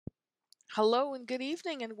Hello and good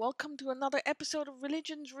evening, and welcome to another episode of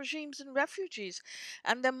Religions, Regimes, and Refugees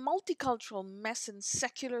and the Multicultural Mess and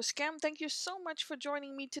Secular Scam. Thank you so much for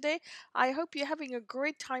joining me today. I hope you're having a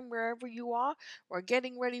great time wherever you are. We're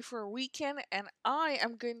getting ready for a weekend, and I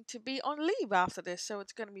am going to be on leave after this, so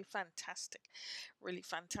it's going to be fantastic. Really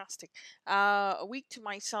fantastic. A week to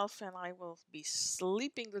myself, and I will be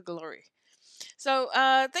sleeping the glory.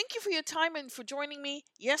 Thank you for your time and for joining me.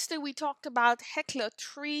 Yesterday, we talked about Hekla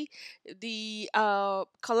Tree, the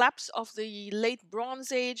collapse of the late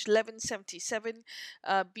Bronze Age, 1177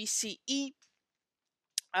 BCE.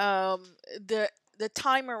 The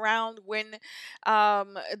time around when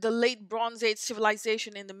the late Bronze Age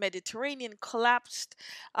civilization in the Mediterranean collapsed,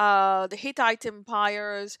 the Hittite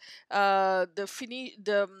empires,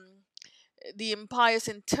 the empires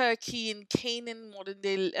in Turkey and Canaan, modern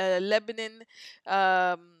day Lebanon,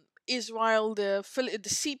 Israel, the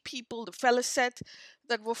Sea People, the Phalasset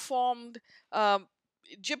that were formed, um,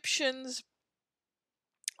 Egyptians.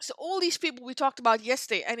 So all these people we talked about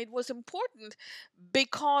yesterday, and it was important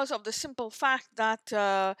because of the simple fact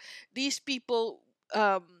that these people.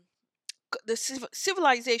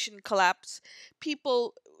 Civilization collapse,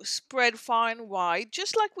 people spread far and wide,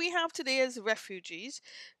 just like we have today as refugees.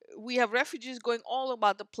 We have refugees going all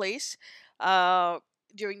about the place. Uh,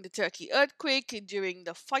 During the Turkey earthquake, during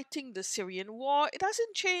the fighting, the Syrian war, it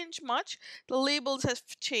hasn't changed much. The labels have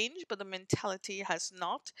changed, but the mentality has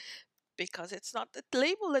not, because it's not the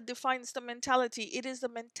label that defines the mentality, it is the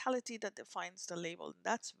mentality that defines the label.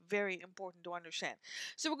 That's very important to understand.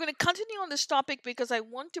 So we're going to continue on this topic because I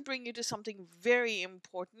want to bring you to something very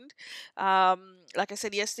important. Like I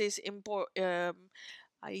said,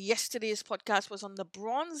 yesterday's podcast was on the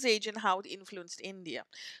Bronze Age and how it influenced India.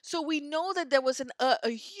 So we know that there was a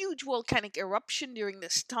huge volcanic eruption during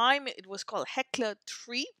this time. It was called Hekla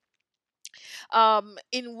Tree,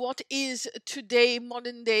 in what is today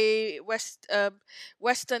modern day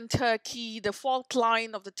Western Turkey, the fault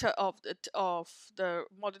line of of the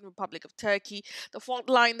modern Republic of Turkey, the fault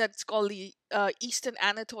line that's called the Eastern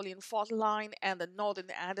Anatolian fault line and the Northern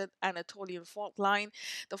Anatolian fault line.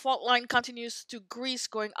 The fault line continues to Greece,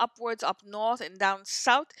 going upwards up north and down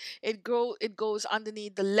south. It goes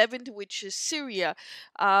underneath the Levant, which is Syria.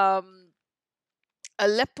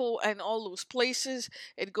 Aleppo and all those places.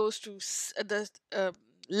 It goes to the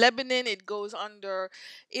Lebanon. It goes under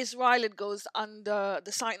Israel. It goes under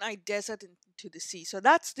the Sinai Desert into the sea. So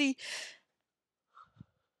that's the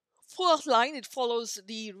fourth line. It follows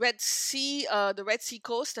the Red Sea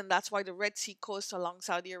coast, and that's why the Red Sea coast along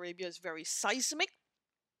Saudi Arabia is very seismic.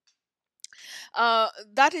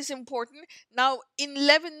 That is important. Now, in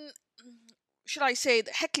 11, should I say, the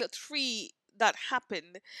Hekla 3 that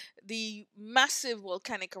happened, the massive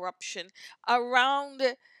volcanic eruption around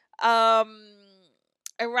um,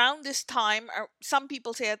 around this time. Some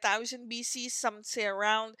people say 1000 BC, some say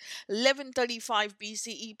around 1135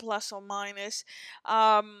 BCE plus or minus.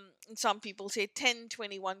 And some people say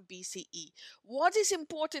 1021 BCE. What is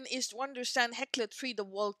important is to understand Hekla 3, the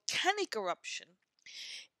volcanic eruption,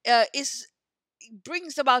 is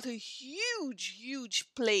brings about a huge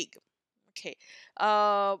plague. Okay,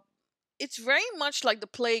 uh, it's very much like the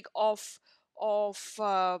plague of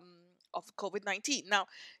um, of COVID-19. Now,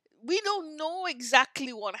 we don't know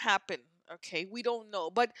exactly what happened. Okay, we don't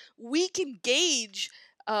know, but we can gauge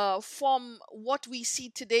from what we see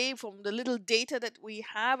today, from the little data that we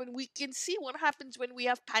have, and we can see what happens when we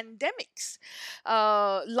have pandemics,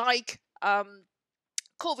 like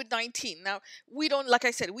COVID-19. Now, we don't, like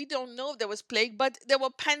I said, we don't know if there was plague, but there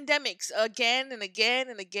were pandemics again and again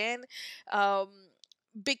and again, um,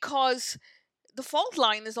 because the fault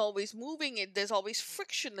line is always moving. There's always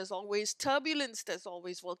friction, there's always turbulence, there's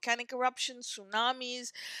always volcanic eruptions,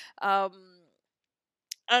 tsunamis, um,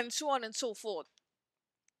 and so on and so forth.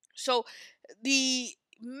 So the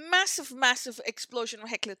massive explosion of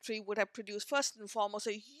Hekla 3 would have produced, first and foremost,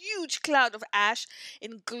 a huge cloud of ash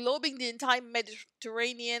englobing the entire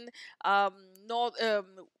Mediterranean, north,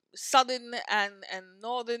 southern and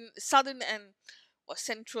northern, southern and or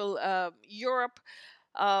central Europe,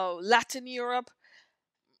 Latin Europe,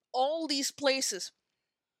 all these places.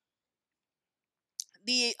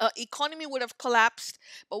 The economy would have collapsed.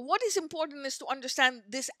 But what is important is to understand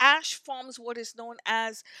this ash forms what is known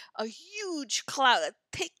as a huge cloud, a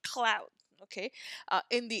thick cloud. okay,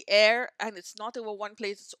 in the air, and it's not over one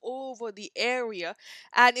place, it's over the area,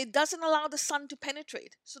 and it doesn't allow the sun to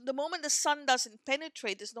penetrate. So the moment the sun doesn't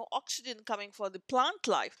penetrate, there's no oxygen coming for the plant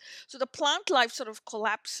life. So the plant life sort of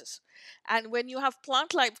collapses. And when you have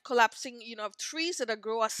plant life collapsing, trees that are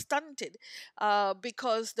grow are stunted,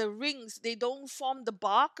 because the rings, they don't form the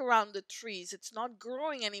bark around the trees. It's not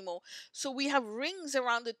growing anymore. So we have rings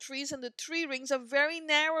around the trees, and the tree rings are very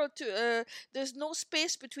narrow. There's no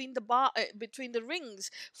space between between the rings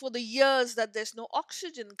for the years that there's no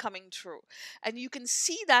oxygen coming through. And you can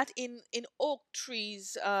see that in oak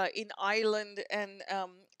trees, in Ireland, and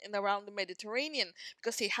around the Mediterranean,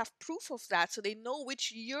 because they have proof of that, so they know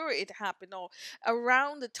which year it happened, or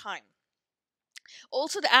around the time.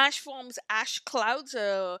 Also, the ash forms ash clouds,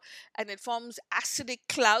 and it forms acidic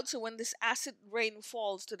clouds. So when this acid rain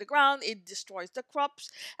falls to the ground, it destroys the crops,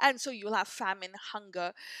 and so you'll have famine,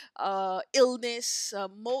 hunger, illness,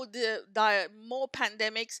 more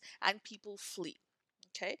pandemics, and people flee.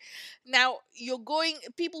 Okay, now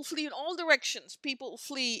people flee in all directions. People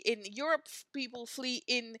flee in Europe, people flee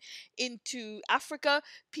into Africa,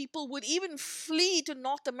 people would even flee to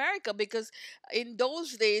North America, because in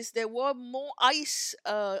those days there were more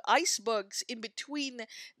icebergs in between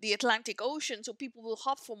the Atlantic Ocean, so people will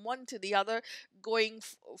hop from one to the other, going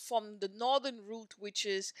from the northern route,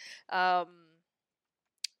 um,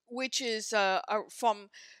 which is the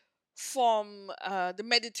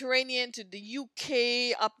Mediterranean to the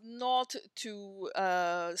UK, up north to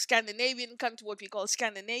Scandinavian country, what we call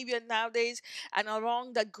Scandinavia nowadays, and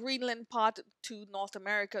along the Greenland part to North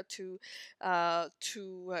America, to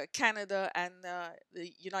Canada, and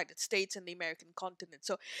the United States and the American continent.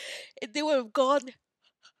 So they would have gone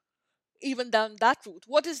even down that route.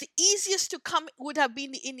 What is the easiest to come would have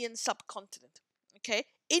been the Indian subcontinent. Okay,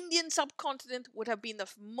 Indian subcontinent would have been the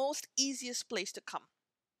most easiest place to come,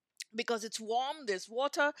 because it's warm, there's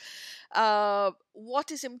water.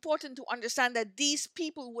 What is important to understand, that these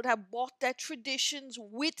people would have brought their traditions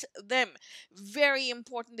with them. Very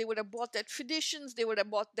important. They would have brought their traditions, they would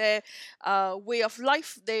have brought their way of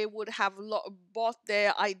life, they would have brought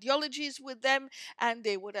their ideologies with them, and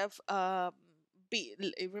they would have come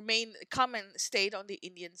and stayed on the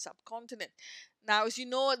Indian subcontinent. Now, as you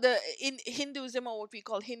know, the in Hinduism, or what we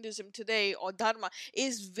call Hinduism today, or Dharma,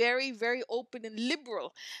 is very, very open and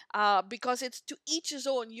liberal, because it's to each his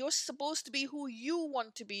own. You're supposed to be who you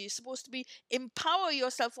want to be. You're supposed to be empower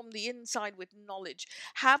yourself from the inside with knowledge.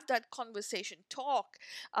 Have that conversation, talk.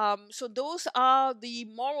 So those are the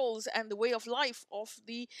morals and the way of life of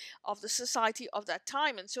the society of that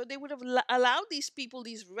time. And so they would have allowed these people,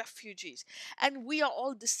 these refugees, and we are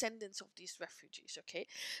all descendants of these refugees. Okay,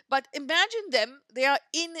 but imagine them, they are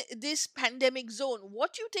in this pandemic zone.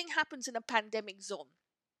 What do you think happens in a pandemic zone?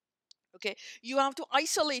 Okay, you have to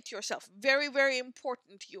isolate yourself. Very, very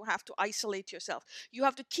important. You have to isolate yourself. You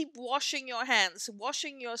have to keep washing your hands,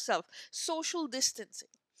 washing yourself, social distancing.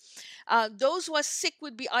 Those who are sick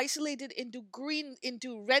would be isolated into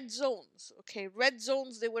red zones. Okay, red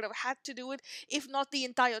zones, they would have had to do it. If not, the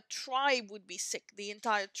entire tribe would be sick. The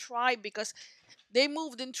entire tribe, because they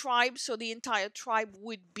moved in tribes, so the entire tribe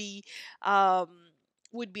um,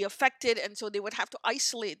 would be affected, and so they would have to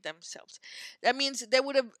isolate themselves. That means they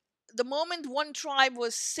would have. The moment one tribe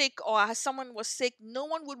was sick, or someone was sick, no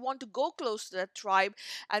one would want to go close to that tribe,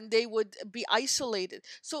 and they would be isolated.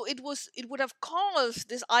 So it would have caused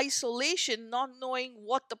this isolation, not knowing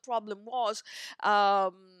what the problem was.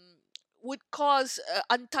 Would cause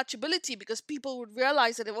untouchability, because people would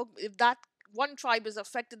realize that if that one tribe is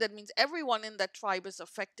affected, that means everyone in that tribe is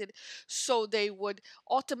affected. So they would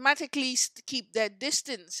automatically keep their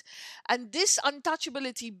distance. And this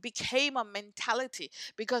untouchability became a mentality,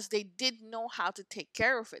 because they didn't know how to take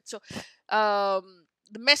care of it. So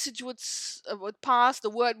the message would pass, the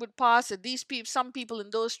word would pass that some people in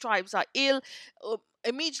those tribes are ill.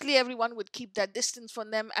 Immediately everyone would keep their distance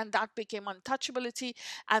from them, and that became untouchability,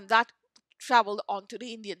 and that traveled onto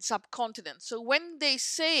the Indian subcontinent. So when they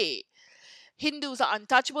say Hindus are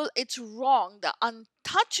untouchable, it's wrong. The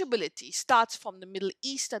untouchability starts from the Middle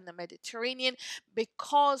East and the Mediterranean,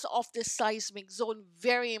 because of the seismic zone.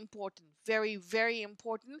 Very important, very, very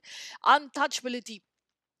important. Untouchability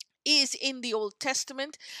is in the Old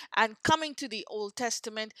Testament. And coming to the Old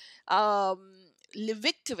Testament,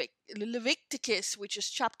 Leviticus, which is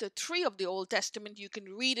chapter 3 of the Old Testament, you can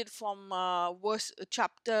read it from the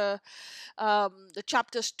chapters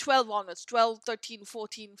 12 onwards, 12, 13,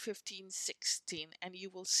 14, 15, 16, and you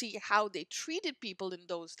will see how they treated people in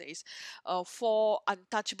those days, for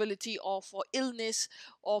untouchability, or for illness,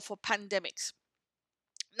 or for pandemics.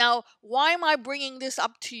 Now, why am I bringing this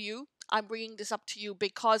up to you? I'm bringing this up to you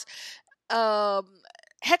because um,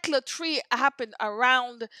 Hecla 3 happened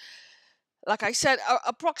around, like I said,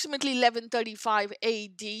 approximately 1135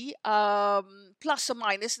 AD, plus or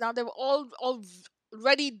minus. Now there were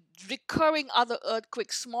already recurring other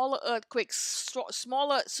earthquakes, smaller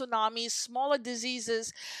tsunamis, smaller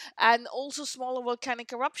diseases, and also smaller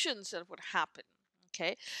volcanic eruptions that would happen.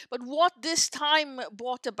 Okay, but what this time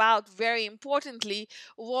brought about, very importantly,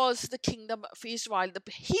 was the kingdom of Israel, the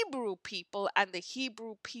Hebrew people, and the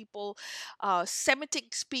Hebrew people,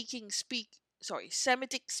 Semitic speaking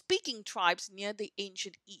tribes near the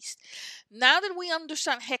ancient East. Now that we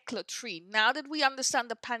understand Hecla 3, now that we understand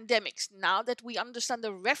the pandemics, now that we understand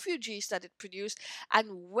the refugees that it produced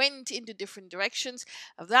and went into different directions,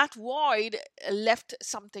 that void left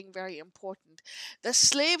something very important. The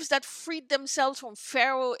slaves that freed themselves from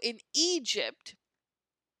Pharaoh in Egypt,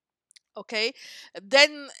 okay,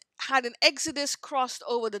 then had an exodus, crossed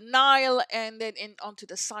over the Nile, and then onto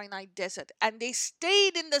the Sinai desert, and they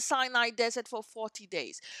stayed in the Sinai desert for 40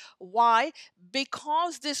 days. Why?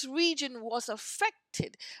 Because this region was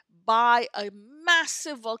affected by a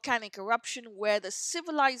massive volcanic eruption where the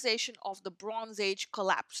civilization of the Bronze Age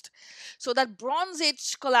collapsed. So that Bronze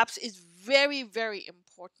Age collapse is very, very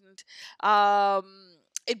important.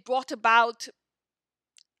 It brought about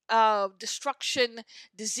destruction,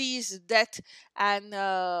 disease, death, and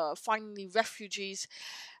finally refugees.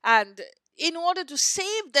 And in order to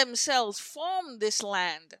save themselves from this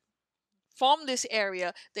land, from this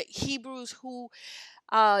area, the Hebrews who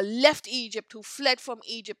left Egypt, who fled from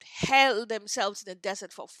Egypt, held themselves in the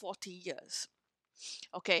desert for 40 years.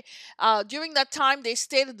 Okay. During that time, they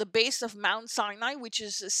stayed at the base of Mount Sinai, which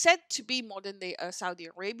is said to be modern day Saudi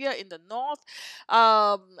Arabia in the north.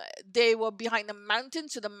 They were behind a mountain,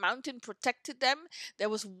 so the mountain protected them. There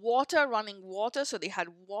was water, running water, so they had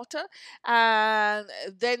water. And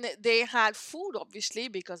then they had food, obviously,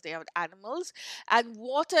 because they had animals. And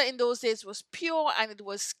water in those days was pure and it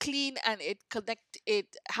was clean, and it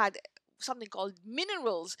had something called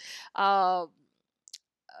minerals.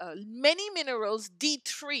 Many minerals,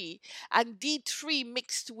 D3, and D3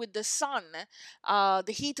 mixed with the sun, the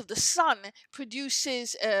heat of the sun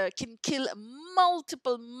produces, can kill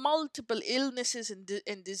multiple illnesses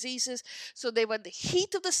and diseases. So they were the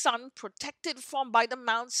heat of the sun, protected from by the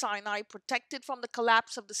Mount Sinai, protected from the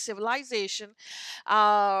collapse of the civilization,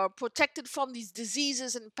 protected from these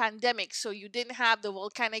diseases and pandemics. So you didn't have the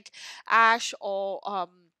volcanic ash or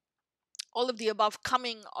all of the above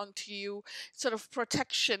coming onto you, sort of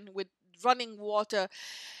protection with running water.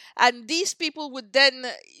 And these people would then,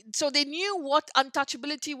 so they knew what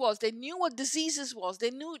untouchability was, they knew what diseases was,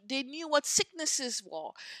 they knew what sicknesses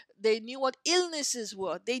were, they knew what illnesses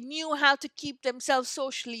were, they knew how to keep themselves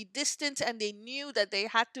socially distant, and they knew that they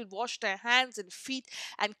had to wash their hands and feet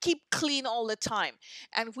and keep clean all the time.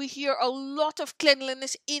 And we hear a lot of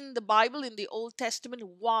cleanliness in the Bible, in the Old Testament.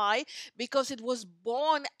 Why? Because it was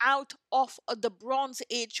born out of the Bronze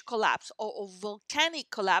Age collapse, or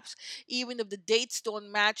volcanic collapse. Even if the dates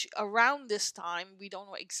don't match around this time, we don't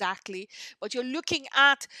know exactly, but you're looking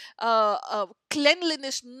at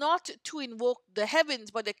cleanliness not to invoke the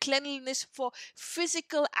heavens, but a cleanliness for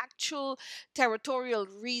physical, actual territorial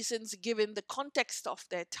reasons, given the context of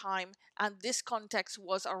their time. And this context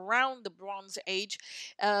was around the Bronze Age.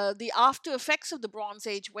 The after effects of the Bronze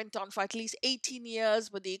Age went on for at least 18 years,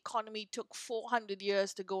 but the economy took 400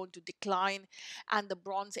 years to go into decline, and the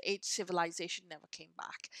Bronze Age civilization never came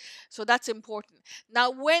back. So that's important.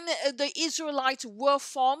 Now, when the Israelites were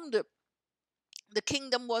formed, the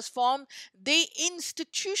kingdom was formed, they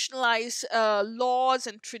institutionalized laws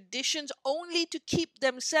and traditions only to keep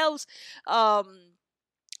themselves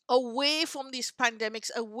away from these pandemics,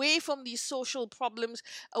 away from these social problems,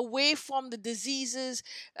 away from the diseases,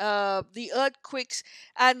 the earthquakes.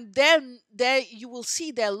 And then there you will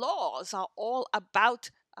see their laws are all about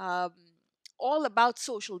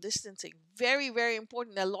social distancing. Very, very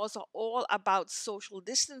important. Their laws are all about social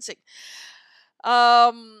distancing.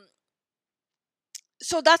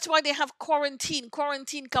 So that's why they have quarantine.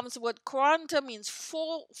 Quarantine comes with quaranta, means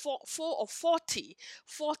four or 40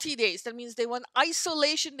 days. That means they were in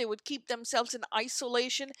isolation. They would keep themselves in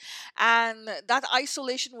isolation, and that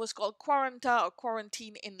isolation was called quaranta, or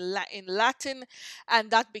quarantine in Latin, and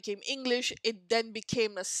that became English. It then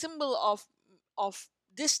became a symbol of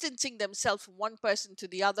distancing themselves from one person to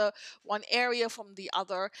the other, one area from the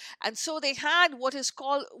other. And so they had what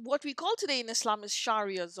we call today in Islam is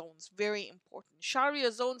Sharia zones. Very important.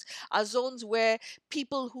 Sharia zones are zones where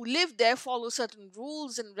people who live there follow certain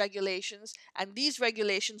rules and regulations, and these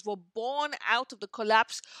regulations were born out of the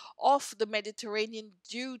collapse of the Mediterranean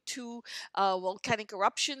due to volcanic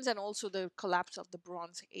eruptions and also the collapse of the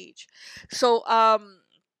Bronze Age. So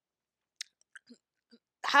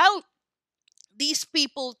how these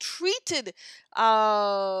people treated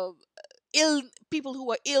uh, ill people who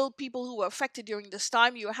were ill, people who were affected during this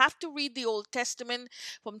time. You have to read the Old Testament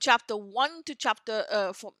from chapter 1 to chapter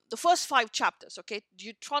from the first 5 chapters. Okay,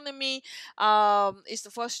 Deuteronomy is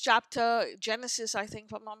the first chapter, Genesis, I think,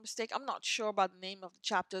 if I'm not mistaken. I'm not sure about the name of the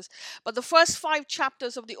chapters, but the first 5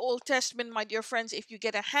 chapters of the Old Testament, my dear friends, if you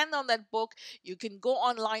get a hand on that book, you can go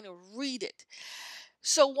online and read it.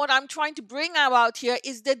 So, what I'm trying to bring about here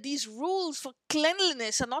is that these rules for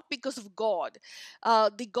cleanliness are not because of God.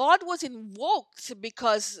 The God was invoked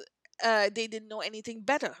because they didn't know anything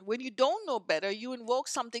better. When you don't know better, you invoke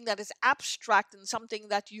something that is abstract and something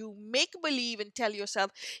that you make believe and tell yourself,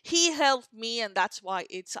 He helped me, and that's why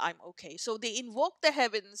I'm okay. So they invoked the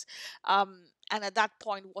heavens. And at that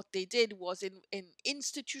point, what they did was in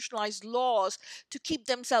institutionalized laws to keep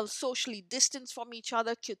themselves socially distanced from each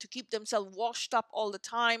other, to keep themselves washed up all the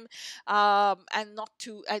time, and not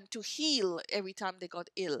to and to heal every time they got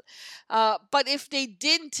ill. But if they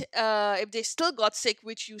didn't, if they still got sick,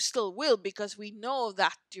 which you still will, because we know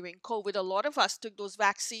that during COVID, a lot of us took those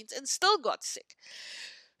vaccines and still got sick.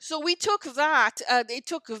 So we took that. They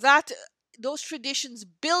took that. Those traditions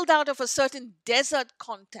built out of a certain desert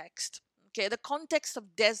context. Okay, the context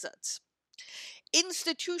of deserts,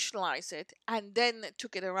 institutionalize it, and then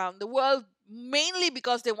took it around the world, mainly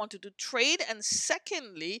because they wanted to trade, and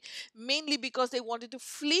secondly, mainly because they wanted to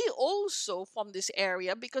flee also from this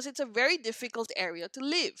area, because it's a very difficult area to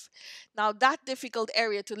live. Now, that difficult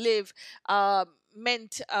area to live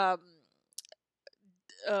meant uh,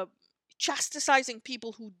 chastising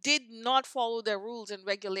people who did not follow their rules and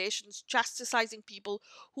regulations, chastising people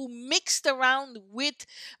who mixed around with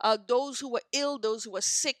those who were ill, those who were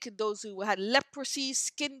sick, those who had leprosy,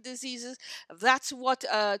 skin diseases. That's what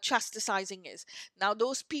chastising is. Now,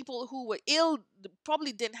 those people who were ill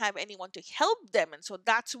probably didn't have anyone to help them, and so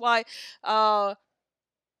that's why.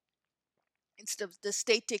 Instead of the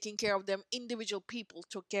state taking care of them, individual people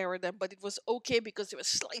took care of them, but it was okay because they were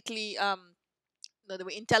slightly they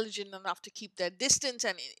were intelligent enough to keep their distance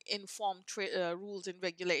and inform rules and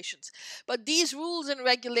regulations. But these rules and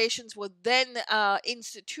regulations were then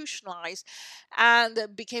institutionalized and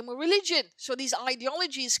became a religion. So these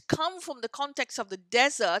ideologies come from the context of the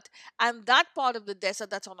desert, and that part of the desert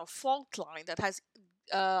that's on a fault line that has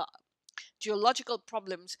uh, geological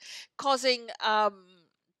problems, causing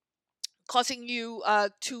you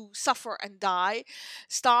to suffer and die,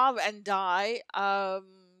 starve and die,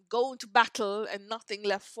 go into battle and nothing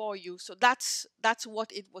left for you. So that's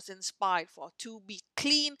what it was inspired for, to be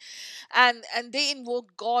clean, and they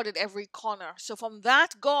invoked God at every corner. So from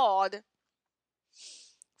that God,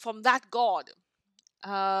 from that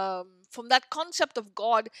concept of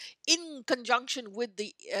God in conjunction with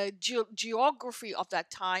the geography of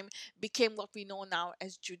that time, became what we know now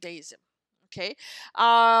as Judaism. Okay,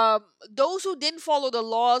 those who didn't follow the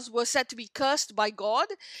laws were said to be cursed by God.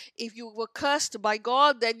 If you were cursed by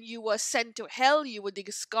God, then you were sent to hell, you were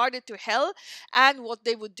discarded to hell, and what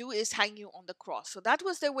they would do is hang you on the cross. So that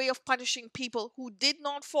was their way of punishing people who did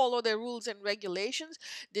not follow their rules and regulations,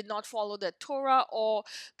 did not follow the Torah or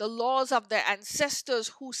the laws of their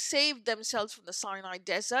ancestors who saved themselves from the Sinai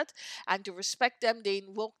desert. And to respect them, they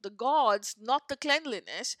invoked the gods, not the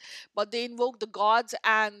cleanliness, but they invoked the gods.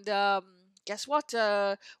 And guess what?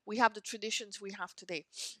 We have the traditions we have today.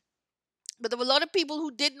 But there were a lot of people who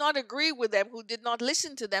did not agree with them, who did not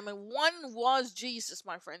listen to them. And one was Jesus,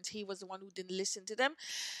 my friends. He was the one who didn't listen to them,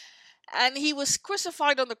 and he was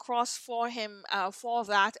crucified on the cross for him, for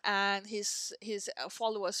that. And his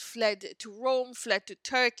followers fled to Rome, fled to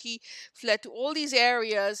Turkey, fled to all these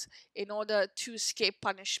areas in order to escape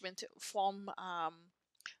punishment from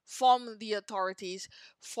the authorities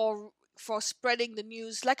for spreading the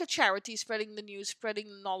news, like a charity, spreading the news, spreading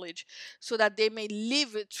the knowledge, so that they may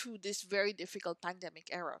live through this very difficult pandemic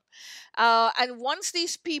era. And once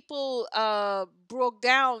these people broke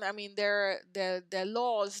down, I mean, their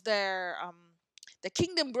laws, the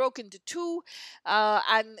kingdom broke into two,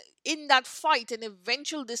 and in that fight and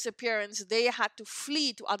eventual disappearance, they had to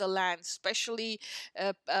flee to other lands, especially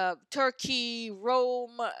Turkey,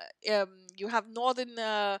 Rome. You have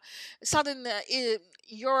southern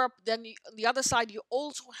Europe. Then the other side, you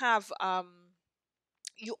also have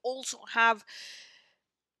You also have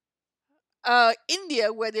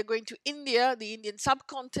India, where they're going to India, the Indian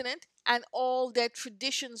subcontinent, and all their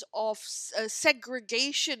traditions of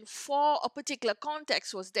segregation for a particular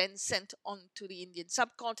context was then sent on to the Indian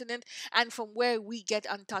subcontinent, and from where we get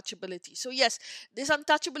untouchability. So, yes, this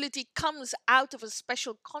untouchability comes out of a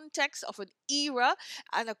special context of an era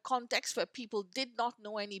and a context where people did not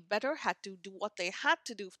know any better, had to do what they had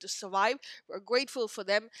to do to survive. We're grateful for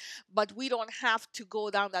them, but we don't have to go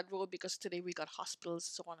down that road because today we got hospitals,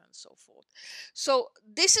 so on and so forth. So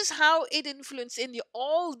this is how it influenced India.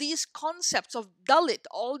 All these concepts of Dalit,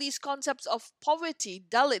 all these concepts of poverty,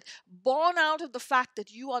 Dalit, born out of the fact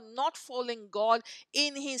that you are not following God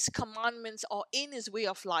in his commandments or in his way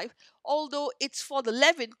of life. Although it's for the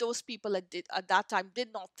leaven, those people at that time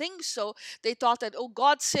did not think so. They thought that, oh,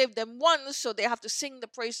 God saved them once, so they have to sing the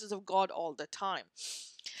praises of God all the time.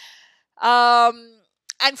 Um,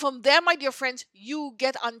 and from there, my dear friends, you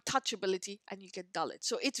get untouchability and you get Dalit.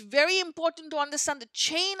 So it's very important to understand the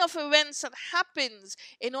chain of events that happens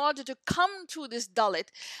in order to come to this Dalit.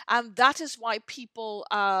 And that is why people,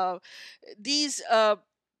 these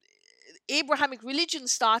Abrahamic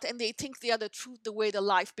religions start, and they think they are the truth, the way, the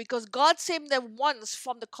life, because God saved them once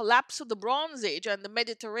from the collapse of the Bronze Age and the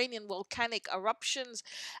Mediterranean volcanic eruptions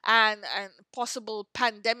and possible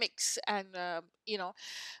pandemics and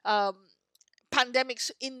um,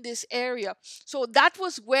 pandemics in this area. So that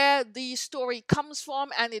was where the story comes from,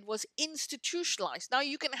 and it was institutionalized. Now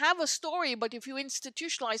you can have a story, but if you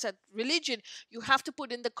institutionalize a religion, you have to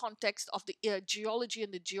put in the context of the geology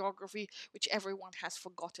and the geography, which everyone has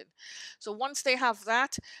forgotten. So once they have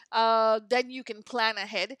that, then you can plan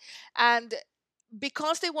ahead. And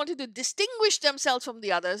because they wanted to distinguish themselves from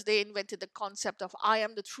the others, they invented the concept of I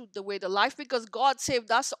am the truth, the way, the life. Because God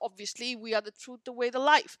saved us, obviously, we are the truth, the way, the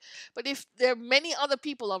life. But if there are many other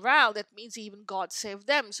people around, that means even God saved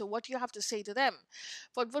them. So what do you have to say to them?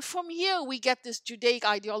 But from here, we get this Judaic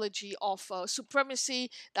ideology of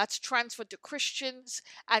supremacy that's transferred to Christians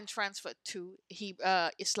and transferred to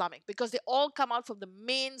Islamic, because they all come out from the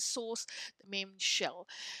main source, the main shell.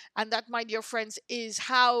 And that, my dear friends, is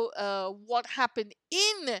how what happened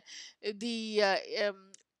in the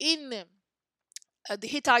in the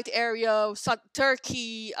Hittite area,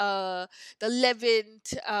 Turkey, the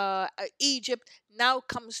Levant, Egypt, now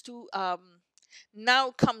comes to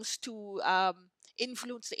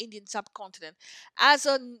influence the Indian subcontinent. As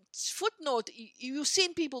a footnote, you've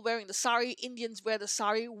seen people wearing the sari. Indians wear the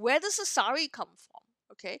sari. Where does the sari come from?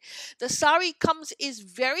 Okay, the sari is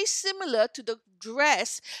very similar to the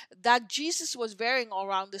dress that Jesus was wearing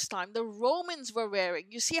around this time. The Romans were wearing.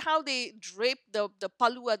 You see how they drape the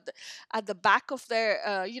palu at the back of their,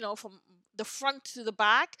 from the front to the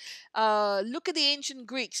back. Look at the ancient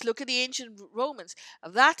Greeks. Look at the ancient Romans.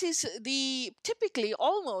 That is the typically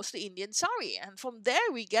almost the Indian sari, and from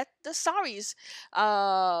there we get the saris,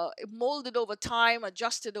 molded over time,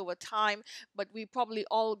 adjusted over time. But we probably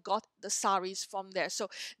all got the saris from there. So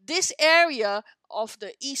this area of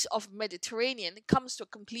the east of Mediterranean comes to a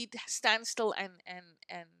complete standstill and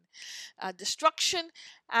destruction,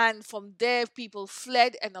 and from there people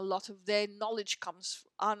fled, and a lot of their knowledge comes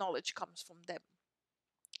our knowledge comes from them.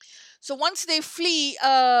 So once they flee,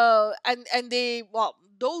 and they, well,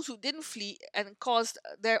 those who didn't flee and caused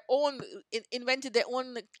their own, invented their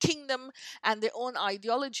own kingdom and their own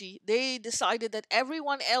ideology, they decided that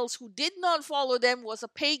everyone else who did not follow them was a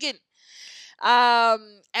pagan.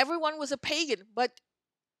 Everyone was a pagan, but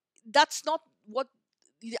that's not what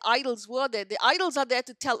the idols were there. The idols are there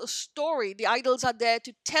to tell a story. The idols are there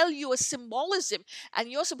to tell you a symbolism,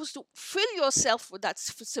 and you're supposed to fill yourself with that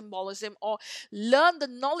symbolism, or learn the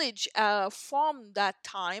knowledge from that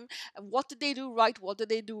time. And what did they do right? What did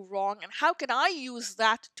they do wrong? And how can I use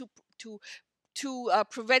that to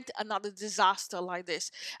prevent another disaster like this?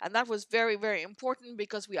 And that was very, very important,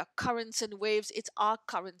 because we are currents and waves. It's our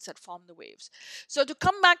currents that form the waves. So to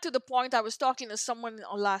come back to the point, I was talking to someone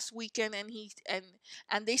last weekend,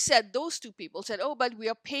 and they said, those two people said, oh, but we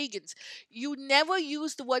are pagans. You never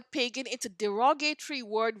use the word pagan. It's a derogatory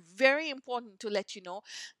word. Very important to let you know.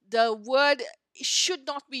 The word should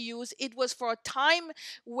not be used. It was for a time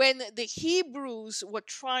when the Hebrews were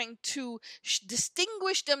trying to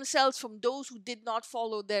distinguish themselves from those who did not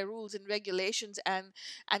follow their rules and regulations and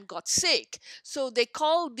got sick. So they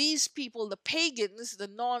called these people the pagans, the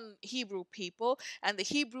non-Hebrew people, and the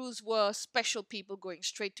Hebrews were special people going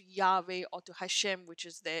straight to Yahweh or to Hashem, which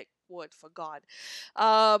is their word for God.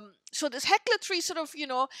 So this Heckler tree sort of,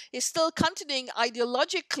 is still continuing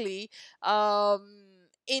ideologically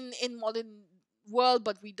in modern world,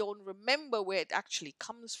 but we don't remember where it actually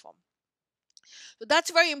comes from. So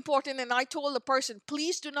that's very important. And I told the person,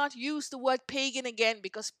 please do not use the word pagan again,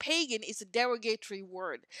 because pagan is a derogatory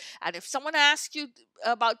word. And if someone asks you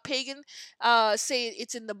about pagan, say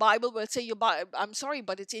it's in the Bible, but say I'm sorry,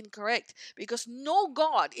 but it's incorrect, because no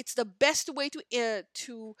God. It's the best way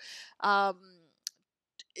to um,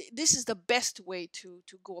 this is the best way to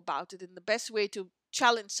go about it, and the best way to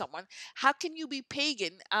challenge someone. How can you be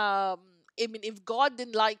pagan? I mean, if God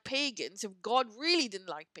didn't like pagans, if God really didn't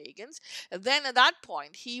like pagans, then at that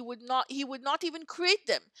point he would not even create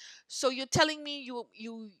them. So you're telling me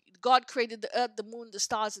God created the earth, the moon, the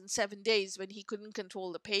stars in 7 days when he couldn't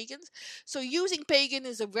control the pagans? So using pagan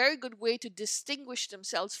is a very good way to distinguish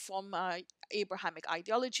themselves from Abrahamic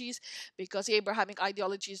ideologies, because Abrahamic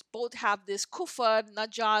ideologies both have this kufr,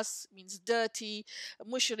 najas means dirty,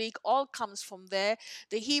 mushrik, all comes from there.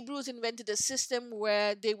 The Hebrews invented a system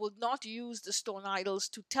where they would not use the stone idols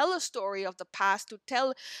to tell a story of the past, to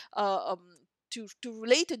tell uh, um, to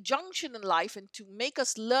relate a junction in life and to make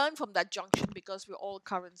us learn from that junction, because we're all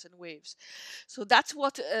currents and waves. So that's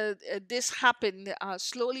what this happened.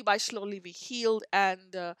 Slowly by slowly we healed,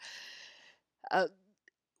 and uh,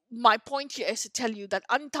 my point here is to tell you that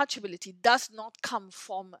untouchability does not come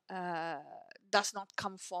from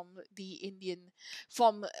the Indian,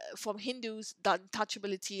 from Hindus. The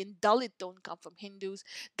untouchability in Dalit don't come from Hindus.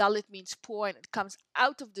 Dalit means poor, and it comes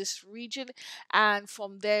out of this region, and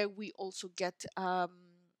from there we also get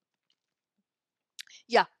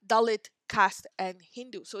yeah, Dalit, caste, and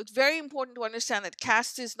Hindu. So it's very important to understand that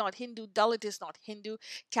caste is not Hindu, Dalit is not Hindu,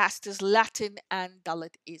 caste is Latin, and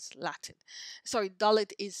Dalit is Latin. Sorry,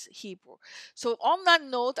 Dalit is Hebrew. So on that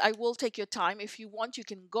note, I will take your time. If you want, you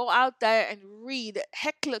can go out there and read.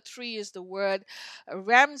 Hekla 3 is the word,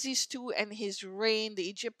 Ramses II and his reign, the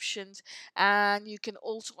Egyptians, and you can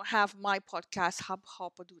also have my podcast,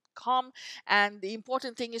 hubhopper.com. And the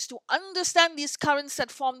important thing is to understand these currents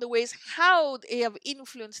that form the ways, how they have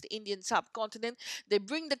influenced the Indian subcontinent. They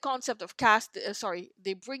bring the concept of caste,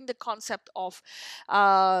 they bring the concept of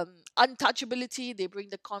untouchability, they bring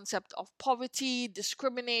the concept of poverty,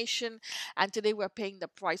 discrimination, and today we're paying the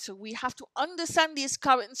price. So we have to understand these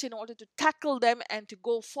currents in order to tackle them and to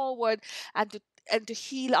go forward and to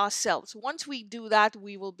heal ourselves. Once we do that,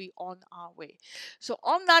 we will be on our way. So,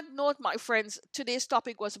 on that note, my friends, today's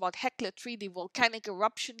topic was about Hekla 3, the volcanic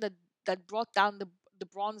eruption that brought down the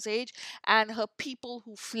Bronze Age, and her people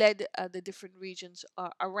who fled the different regions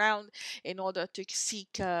around in order to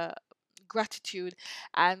seek gratitude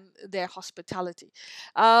and their hospitality.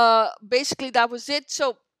 Basically, that was it.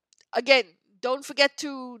 So, again, don't forget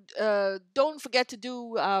to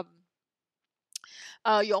do.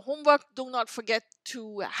 Your homework. Do not forget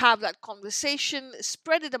to have that conversation,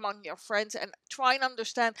 spread it among your friends, and try and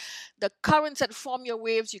understand the currents that form your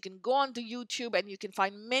waves. You can go onto YouTube and you can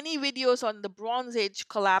find many videos on the Bronze Age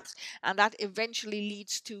collapse, and that eventually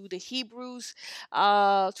leads to the Hebrews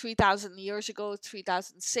 3,000 years ago,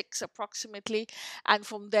 3006 approximately. And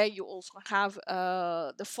from there, you also have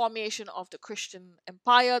the formation of the Christian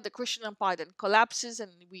Empire. The Christian Empire then collapses,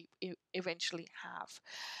 and we eventually have.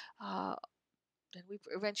 Uh,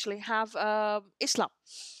 Islam.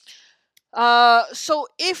 So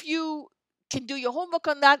if you can do your homework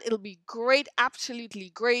on that, it'll be great, absolutely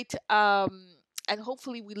great. And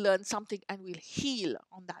hopefully we learn something and we'll heal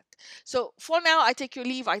on that. So for now, I take your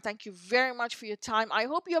leave. I thank you very much for your time. I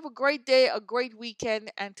hope you have a great day, a great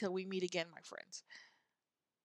weekend, until we meet again, my friends.